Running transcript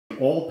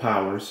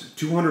Allpowers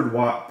 200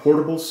 watt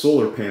portable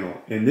solar panel,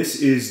 and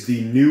this is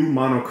the new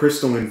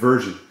monocrystalline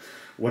version.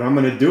 What I'm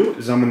going to do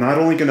is I'm not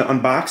only going to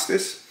unbox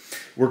this,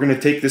 we're going to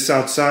take this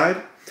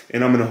outside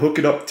and I'm going to hook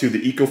it up to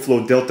the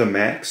Ecoflow Detal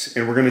Max,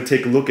 and we're going to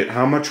take a look at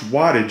how much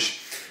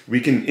wattage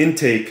we can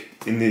intake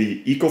in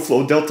the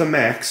Ecoflow Detal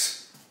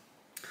Max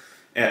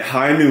at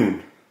high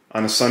noon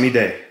on a sunny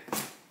day.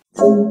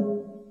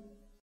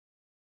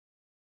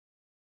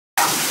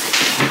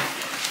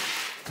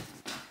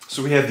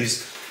 So we have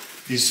these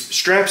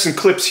straps and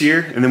clips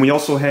here, and then we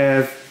also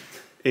have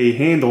a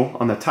handle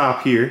on the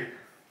top here.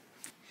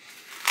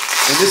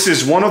 And this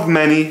is one of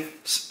many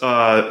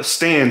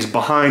stands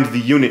behind the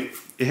unit.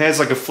 It has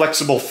like a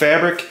flexible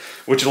fabric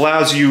which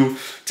allows you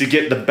to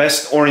get the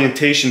best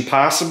orientation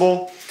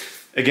possible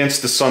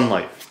against the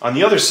sunlight. On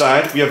the other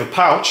side we have a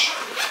pouch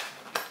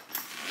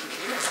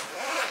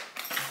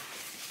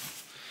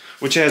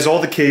which has all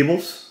the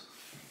cables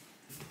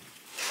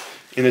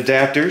and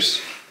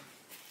adapters.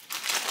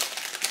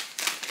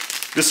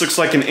 This looks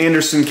like an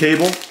Anderson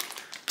cable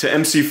to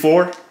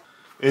MC4,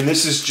 and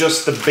this is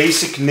just the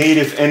basic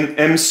native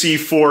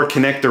MC4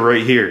 connector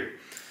right here.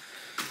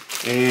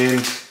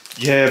 And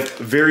you have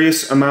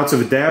various amounts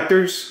of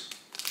adapters,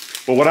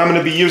 but what I'm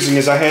going to be using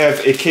is I have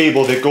a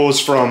cable that goes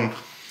from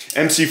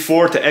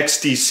MC4 to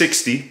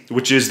XT60,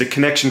 which is the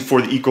connection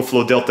for the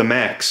Ecoflow Detal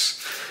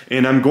Max.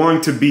 And I'm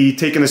going to be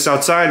taking this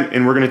outside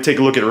and we're going to take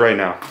a look at it right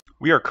now.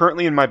 We are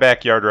currently in my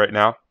backyard right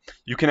now.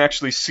 You can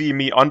actually see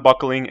me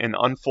unbuckling and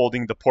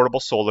unfolding the portable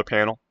solar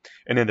panel.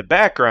 And in the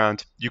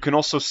background, you can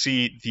also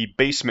see the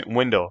basement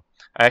window.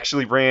 I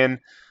actually ran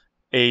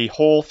a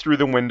hole through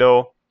the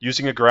window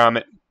using a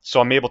grommet, so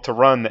I'm able to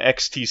run the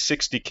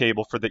XT60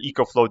 cable for the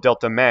Ecoflow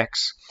Detal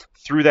Max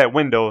through that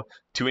window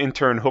to in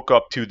turn hook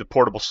up to the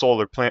portable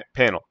solar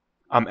panel.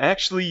 I'm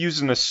actually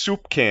using a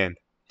soup can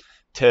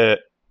to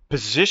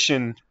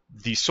position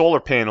the solar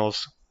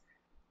panels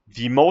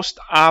the most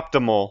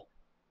optimal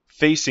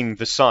facing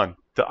the sun.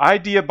 The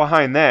idea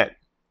behind that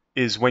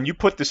is when you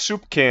put the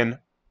soup can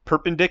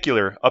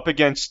perpendicular up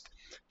against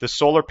the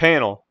solar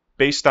panel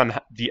based on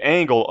the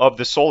angle of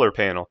the solar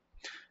panel,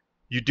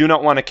 you do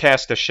not want to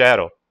cast a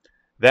shadow.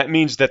 That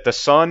means that the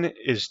sun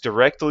is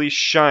directly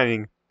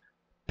shining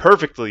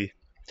perfectly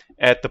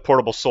at the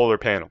portable solar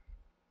panel.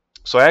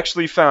 So I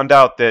actually found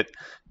out that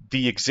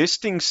the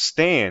existing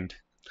stand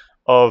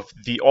of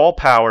the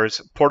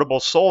Allpowers portable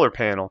solar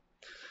panel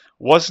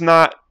was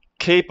not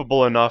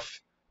capable enough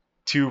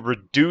to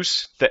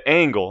reduce the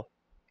angle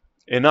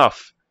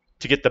enough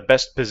to get the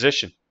best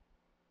position.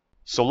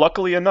 So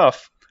luckily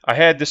enough, I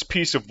had this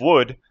piece of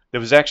wood that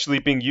was actually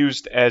being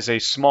used as a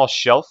small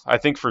shelf, I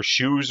think for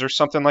shoes or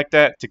something like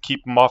that, to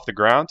keep them off the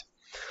ground.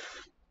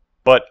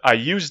 But I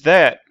used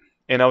that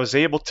and I was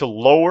able to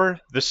lower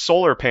the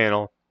solar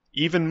panel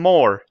even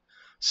more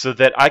so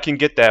that I can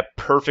get that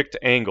perfect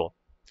angle.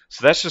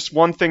 So that's just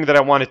one thing that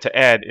I wanted to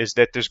add, is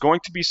that there's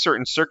going to be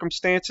certain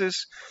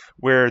circumstances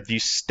where the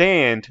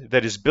stand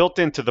that is built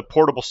into the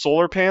portable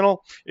solar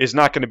panel is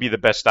not going to be the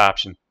best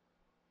option.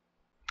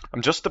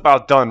 I'm just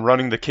about done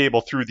running the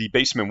cable through the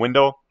basement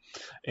window,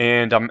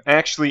 and I'm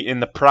actually in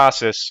the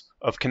process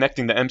of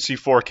connecting the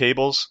MC4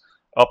 cables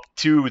up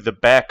to the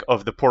back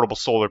of the portable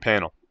solar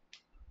panel.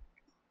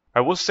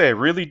 I will say I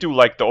really do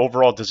like the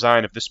overall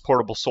design of this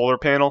portable solar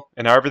panel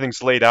and how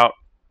everything's laid out.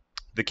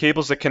 The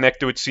cables that connect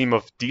to it seem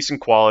of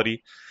decent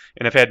quality,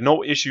 and I've had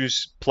no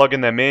issues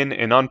plugging them in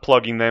and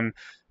unplugging them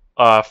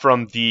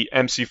from the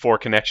MC4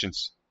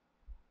 connections.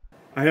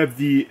 I have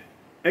the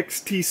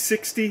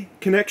XT60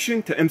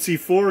 connection to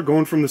MC4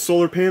 going from the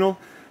solar panel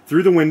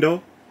through the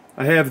window.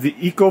 I have the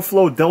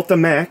Ecoflow Detal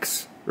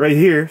Max right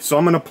here, so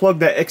I'm going to plug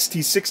that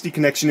XT60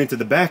 connection into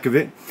the back of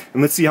it,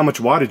 and let's see how much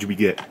wattage we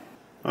get.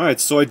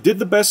 Alright, so I did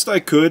the best I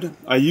could.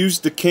 I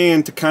used the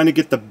can to kind of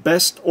get the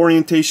best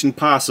orientation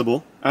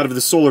possible out of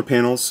the solar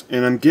panels,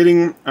 and I'm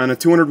getting, on a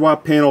 200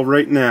 watt panel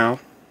right now,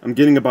 I'm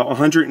getting about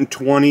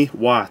 120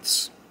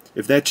 watts.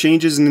 If that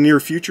changes in the near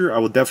future, I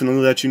will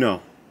definitely let you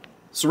know.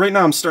 So right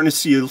now I'm starting to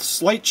see a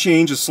slight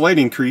change, a slight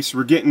increase.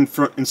 We're getting,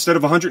 instead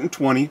of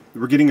 120,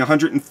 we're getting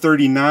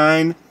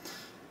 139,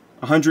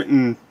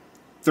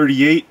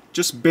 138,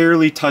 just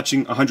barely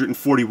touching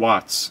 140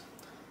 watts.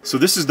 So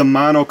this is the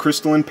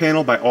monocrystalline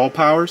panel by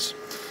Allpowers.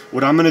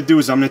 What I'm going to do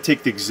is I'm going to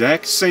take the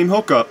exact same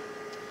hookup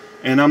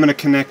and I'm going to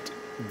connect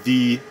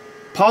the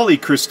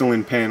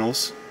polycrystalline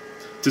panels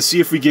to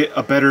see if we get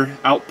a better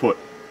output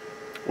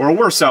or a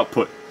worse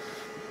output.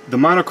 The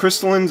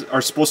monocrystallines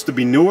are supposed to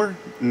be newer,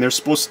 and they're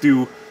supposed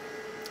to,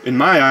 in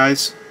my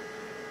eyes,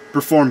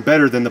 perform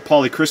better than the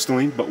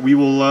polycrystalline, but we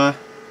will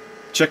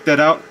check that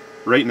out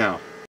right now.